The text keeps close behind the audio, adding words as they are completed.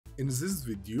In this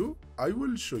video, I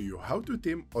will show you how to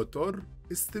tame otter,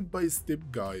 a step-by-step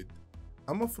guide.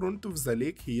 I'm in front of the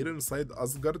lake here inside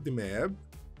Asgard map.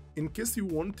 In case you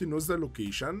want to know the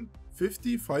location,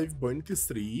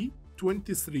 55.3,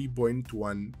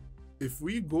 23.1. If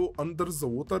we go under the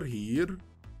water here,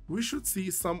 we should see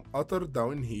some otter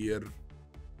down here.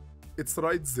 It's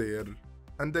right there,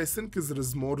 and I think there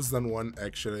is more than one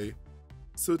actually.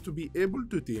 So to be able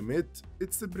to tame it,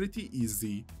 it's pretty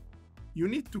easy. You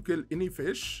need to kill any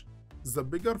fish. The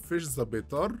bigger fish the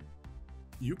better.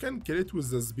 You can kill it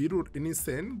with a spear or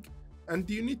anything, and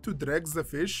you need to drag the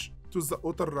fish to the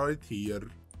otter right here.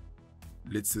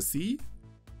 Let's see.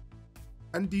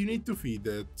 And you need to feed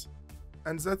it,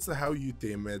 and that's how you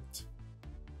tame it.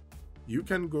 You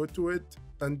can go to it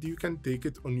and you can take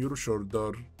it on your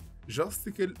shoulder. Just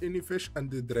kill any fish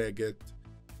and drag it.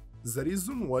 The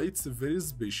reason why it's very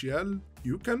special,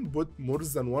 you can put more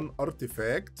than one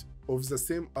artifact of the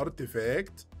same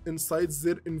artifact inside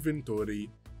their inventory.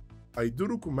 I do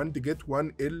recommend to get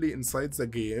one early inside the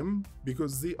game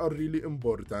because they are really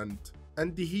important,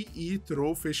 and he eat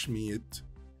raw fish meat.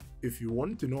 If you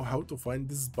want to know how to find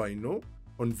this Spino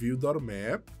on FJORDUR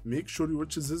map, make sure you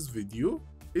watch this video,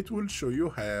 it will show you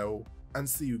how, and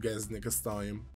see you guys next time.